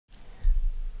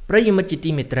ប្រិយមិត្តជា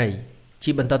ទីមេត្រី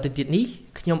ជាបន្តទៅទៀតនេះ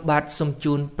ខ្ញុំបាទសូម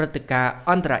ជូនព្រឹត្តិការណ៍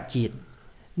អន្តរជាតិ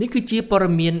នេះគឺជាព័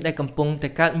ត៌មានដែលកំពុងតែ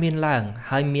កើតមានឡើង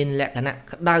ហើយមានលក្ខណៈ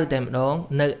ក្តៅតែម្ដង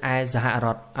នៅឯសហរ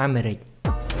ដ្ឋអាមេរិក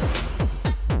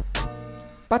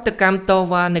បាតុកម្មត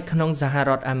វ៉ានៅក្នុងសហ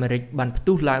រដ្ឋអាមេរិកបានផ្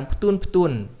ទុះឡើងផ្ទួន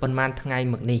ប៉ុន្មានថ្ងៃ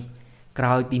មកនេះក្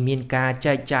រោយពីមានការ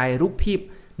ចែកចាយរូបភាព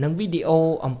និងវីដេអូ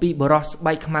អំពីបុរសស្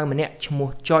បែកខ្មៅម្នាក់ឈ្មោះ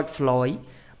George Floyd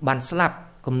បានស្លាប់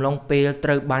កំឡុងពេលត្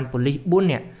រូវបានប៉ូលីស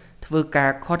4នាក់ធ្វើកា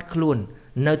រឃាត់ខ្លួន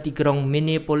នៅទីក្រុង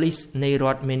Minneapolis នៃរ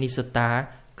ដ្ឋ Minnesota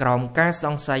ក្រោមការស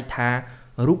ង្ស័យថា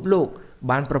រូបលោក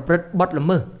បានប្រព្រឹត្តបទល្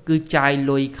មើសគឺចាយ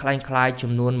លុយคล้ายៗ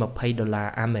ចំនួន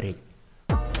$20អាមេរិក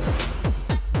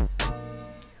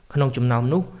ក្នុងចំណោម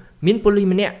នោះមានប៉ូលីស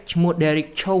ម្នាក់ឈ្មោះ Derek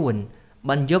Chauvin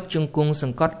បានយកជង្គង់ស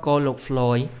ង្កត់កលោក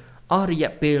Floyd អស់រ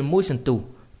យៈពេលមួយសន្ទុះ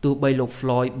ទោះបីលោក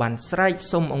Floyd បានស្រែក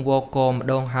សុំអង្វរកម្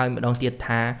ដងហើយម្ដងទៀត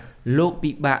ថាលោក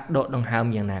ពិបាកដកដង្ហើម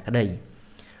យ៉ាងណាក្តី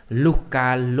លុះកា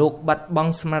លលោកបាត់ប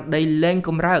ង់ស្មារតីលែងក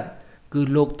ម្រើកគឺ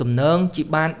លោកទំនងជា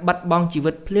បានបាត់បង់ជី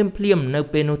វិតភ្លាមនៅ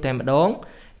ពេលនោះតែម្ដង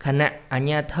ខណៈអាជ្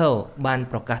ញាធរបាន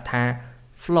ប្រកាសថា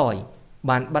Floyd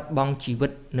បានបាត់បង់ជីវិ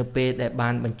តនៅពេលដែលបា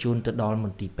នបញ្ជូនទៅដល់ម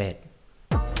ន្ទីរពេទ្យ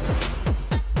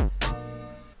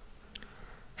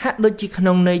ហាក់ដូចជាក្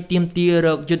នុងន័យទាមទាររ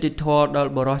កយុត្តិធម៌ដ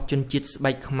ល់បរិសុទ្ធជនជាតិស្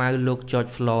បែកខ្មៅលោក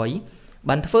George Floyd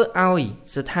បានធ្វើឲ្យ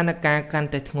ស្ថានភាពកាន់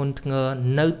តែធ្ងន់ធ្ងរ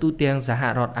នៅទូទាំងសហ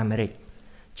រដ្ឋអាមេរិក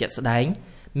ជាក់ស្ដែង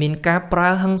មានការប្រើ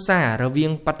ហិង្សារវា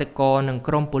ងបាតុករនិង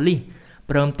ក្រុមប៉ូលីស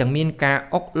ព្រមទាំងមានការ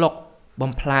អុកឡុក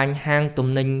បំផ្លាញហាងទំ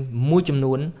និញមួយចំ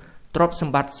នួនទ្រព្យស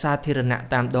ម្បត្តិសាធារណៈ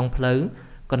តាមដងផ្លូវ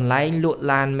កន្លែងលក់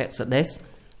ឡាន Mercedes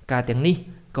ការទាំងនេះ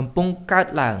កំពុងកើត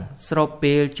ឡើងស្រប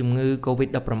ពេលជំងឺ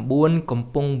COVID-19 កំ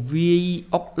ពុងវាយ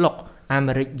អុកឡុកអា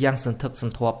មេរិកយ៉ាងសន្ធឹកស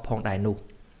ន្ធាប់ផងដែរនោះ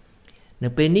នៅ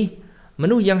ពេលនេះម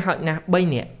នុស្សយ៉ាងហោចណាស់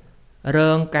3នាក់រ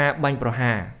ងការបាញ់ប្រ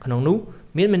ហារក្នុងនោះ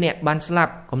មានម្នាក់បានស្លា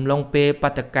ប់កំឡុងពេលបា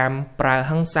តុកម្មប្រើ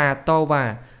ហិង្សាតវ៉ា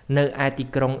នៅឯទី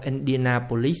ក្រុង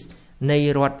Indianapolis នៃ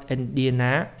រដ្ឋ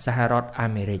Indiana សហរដ្ឋអា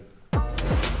មេរិក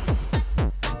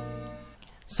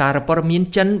សារព័ត៌មាន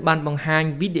ចិនបានបង្ហាញ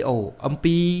វីដេអូអំ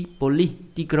ពីប៉ូលីស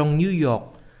ទីក្រុង New York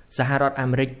សហរដ្ឋអា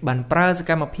មេរិកបានប្រើស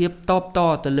កម្មភាពតបត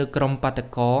ទៅលើក្រុមបាតុ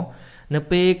ករនៅ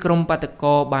ពេលក្រុមបាតុក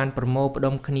របានប្រមូលផ្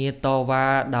ដុំគ្នាតវ៉ា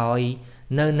ដោយ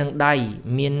នៅនឹងដៃ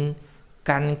មាន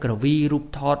កាន់ក្រវីរូប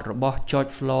ថតរបស់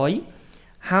George Floyd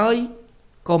ហើយ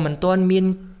ក៏មិនទាន់មាន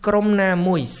ក្រុមណា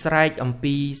មួយស្រែកអំ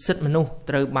ពីសិទ្ធិមនុស្ស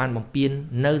ត្រូវបានបំពាន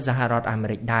នៅសហរដ្ឋអាមេ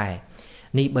រិកដែរ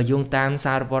នេះបើយោងតាម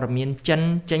សារព័ត៌មានចិន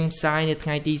ចេញផ្សាយនៅថ្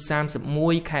ងៃទី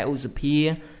31ខែឧសភា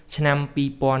ឆ្នាំ2020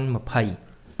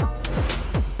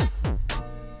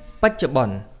បច្ចុប្ប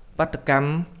ន្នបាតុកម្ម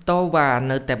តវ៉ា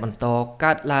នៅតែបន្ត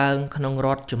កើតឡើងក្នុងរ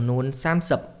ដ្ឋចំនួន30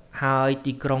ហើយ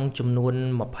ទីក្រុងចំនួន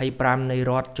25នៃ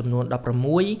រដ្ឋចំនួន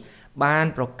16បាន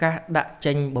ប្រកាសដាក់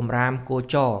ចេញបម្រាមគោ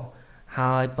ចរ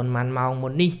ហើយប៉ុន្មានម៉ោងមុ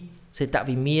ននេះសេត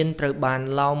វិមានត្រូវបាន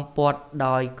ឡោមព័ទ្ធ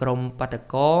ដោយក្រុមបាតុ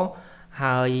ករ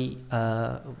ហើយ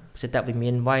សេតវិមា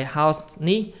ន White House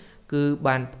នេះគឺ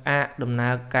បានផ្អាកដំណើ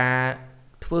រការ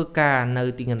ធ្វើការនៅ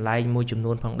ទីកន្លែងមួយចំ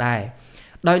នួនផងដែរ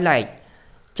ដោយឡែក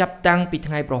ចាប់តាំងពី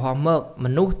ថ្ងៃប្រហោះមកម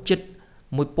នុស្សជិត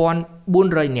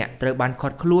1400នាក់ត្រូវបានឃា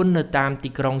ត់ខ្លួននៅតាមទី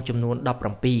ក្រុងចំនួន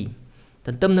17ទ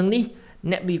ន្ទឹមនឹងនេះ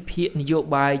អ្នកវិភាគនយោ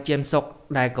បាយជេមសុក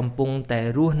ដែលកំពុងតែ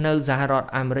រស់នៅសហរដ្ឋ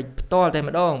អាមេរិកផ្ទាល់តែ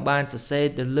ម្ដងបានសរសេរ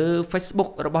ទៅលើ Facebook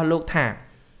របស់លោកថា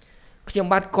ខ្ញុំ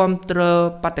បាទគាំទ្រ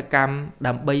បាតុកម្ម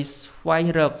ដើម្បីស្វែង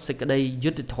រកសេចក្តី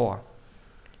យុត្តិធម៌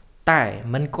តែ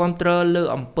មិនគាំទ្រលើ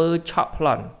អំពើឆក់ប្ល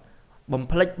ន់បំ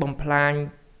ផ្លិចបំផ្លាញ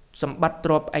សម្បត្តិទ្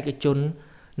រព្យឯកជន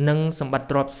និងសម្បត្តិ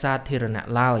ទ្រព្យសាធារណៈ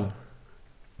ឡើយ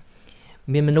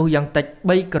មានមនុស្សយ៉ាងតិច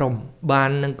3ក្រុមបា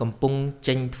ននឹងកំពុង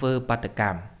ចេញធ្វើបាតុក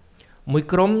ម្មមួយ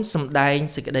ក្រុមសម្ដែង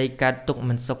សេចក្តីកើតទុក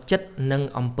មិនសុខចិត្តនឹង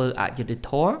អំពើអយុត្តិ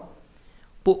ធម៌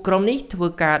ពួកក្រុមនេះធ្វើ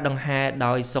ការដង្ហែ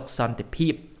ដោយសុខសន្តិភា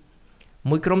ព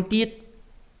មួយក្រុមទៀត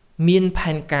មាន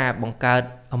ផែនការបង្កើត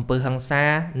អំពើហិង្សា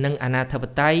និងអនាធិប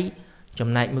តេយ្យចំ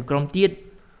ណែកមួយក្រុមទៀត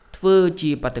ធ្វើ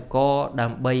ជាបាតុករដើ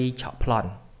ម្បីឆក់ប្លន់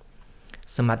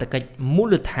សមត្ថកិច្ចមូល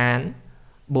ដ្ឋាន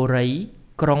បូរី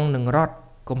ក្រុងនិងរដ្ឋ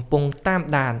កំពុងតាម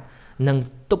ដាននិង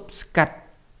ទប់ស្កាត់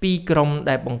ពីក្រុម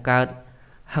ដែលបង្កើត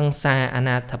ហិង្សាអ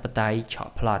នាធិបតេយ្យឆ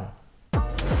ក់ប្លន់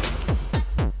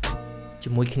ជា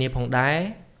មួយគ្នាផងដែរ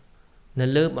នៅ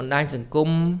លើបណ្ដាញសង្គម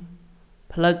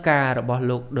ផ្លូវការរបស់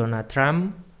លោក Donald Trump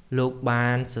លោកបា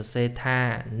នសរសេរថា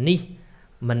នេះ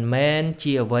មិនមែន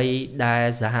ជាអ្វីដែល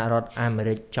សហរដ្ឋអាមេ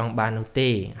រិកចង់បាននោះទេ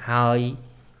ហើយ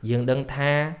យើងដឹង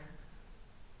ថា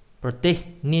ប្រទេស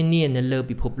នានានៅលើ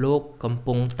ពិភពលោកកំ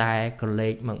ពុងតែក្រឡេ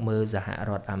កមកមើលសហ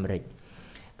រដ្ឋអាមេរិក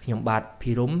ខ្ញុំបាទ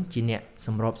ភិរមជាអ្នកស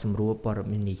ម្របសម្រួលព័ត៌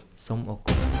មាននេះសូមអរ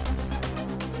គុណ